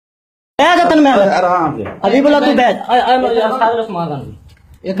जा तेन मैं हबीबुल्ला तू बैठ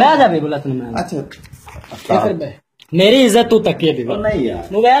बह जा हबीबुल्ला तेन मैं मेरी इज्जत तू तकी है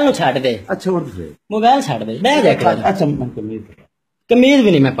मोबाइल नु छड़ दे मोबाइल छड़ दे बह जा कमीज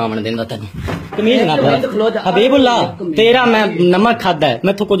भी नहीं मैं पावन देंदा तेन कमीज ना हबीबुल्ला तेरा मैं नमक खादा है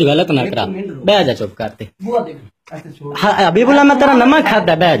मैं तू कुछ गलत ना करा बह जा चुप करते हबीबुल्ला मैं तेरा नमक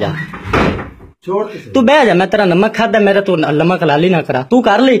खादा बह जा तू बह जा मैं तेरा नमक खादा मेरा तू नमक लाली ना करा तू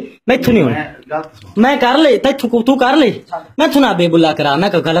कर ली मैं इथू नहीं होना मैं कर ली तू कर ली मैं तू ना हबीबुल्ला करा मैं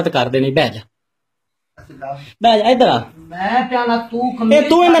गलत कर देनी बह जा इधर आ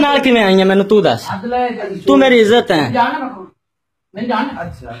तू इहदे नाल किवें आई है मैनू तू दस तू मेरी इज्जत है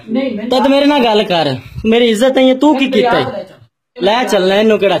तद मेरे नाल गल कर मेरी इज्जत है तू की कीता लै चलना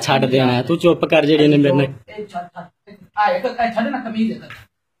इनू केड़ा छड्ड देना है तू चुप कर जेड़ी ने मेरे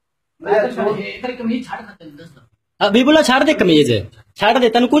हबीबुल्ला छड़ दे कमीज छड़ दे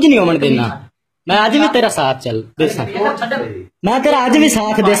तेन कुछ नहीं होवन देना मैं अज भी तेरा साथ चल देसा मैं तेरा अज भी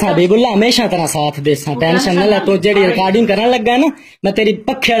साथ देसा हबीबुल्ला हमेशा तेरा साथ देसा टेंशन ना ले तू जेड़ी रिकॉर्डिंग करन लगा ना मैं तेरी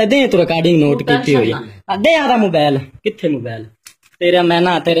पक्खे वाले दे तू रिकॉर्डिंग नोट कीती हुई दे आदा मोबाइल किथे मोबाइल तेरा मैं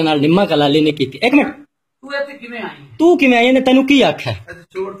ना तेरे नाल निम्मा कलाली नहीं कीती एक मिनट तू किवें आई ने तेनू की आख्या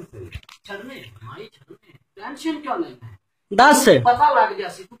दस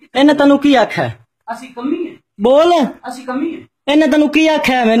इन्हें तेनू की आख्या बोल इन्हें तेनू की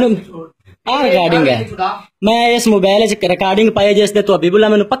आख्या मैनू आ रिकॉर्डिंग है मैं इस मोबाइल च रिकॉर्डिंग पाई जिस दे तू हबीबुल्ला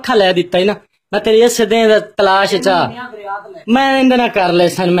मैनू पक्खा लै दिता ही ना मैं तेरी इस दे तलाश च मैं इंदे नाल कर ले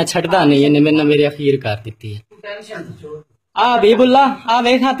सन मैं छड्डदा नहीं इन्हें मैनू मेरी अखीर कर दित्ती है आ हबीबुल्ला आ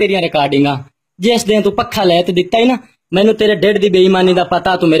वेखा तेरियां रिकॉर्डिंगां जिस दिन तू पक्खा लै ते दिता ही ना मैनू तेरे डेढ़ दी बेईमानी दा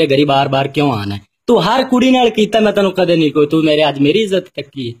पता तू मेरे घरी बार बार क्यों आना है तू हर कुड़ी नाल कीता मैं तेनू कदे नहीं कोई तू मेरे अज मेरी इज्जत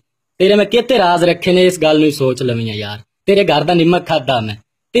तकी है तेरे मैं किते राज रखे ने इस गल नूं सोच लवीं यार तेरे घर दा निमक खादा मैं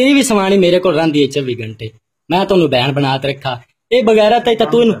तेरी भी सवाणी मेरे को रहिंदी है 24 घंटे मैं तेनू बहन बना के रखा ये बगैरा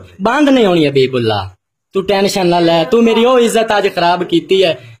तू बंद नहीं होनी हबीबुल्ला तू टेंशन ना लै तू मेरी ओ इज्जत अज खराब कीती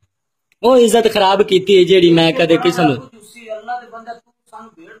है ओ इज्जत खराब कीती है जेड़ी मैं कदे किसे नूं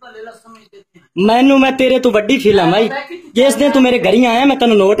मैनू मैं तेरे तू वड्डी फिल्म आई जिस दिन तू मेरे घरी आया मैं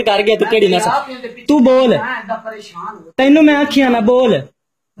तेन नोट कर गया तू केड़ी ना तू बोल तेनू मैं आखिया ना बोल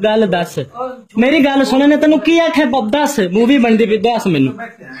गल दस मेरी गल सुन ने तेनू की आख्या दस मूवी बनदी पई दस मैनू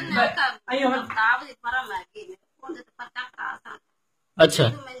अच्छा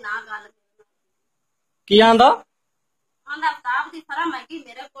की आंदा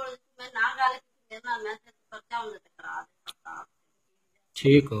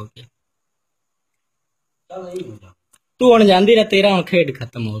ठीक हो गया तू हुण जांदी रह तेरा हुण खेड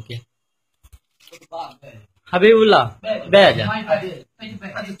खत्म हो गया हबीबुल्ला बह जा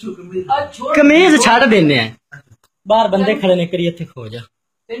कमीज छड़ देने बाहर बंदे खड़े ने करी इत्थे खो जा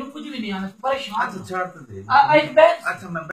तेनू कुछ भी नहीं आना परेशान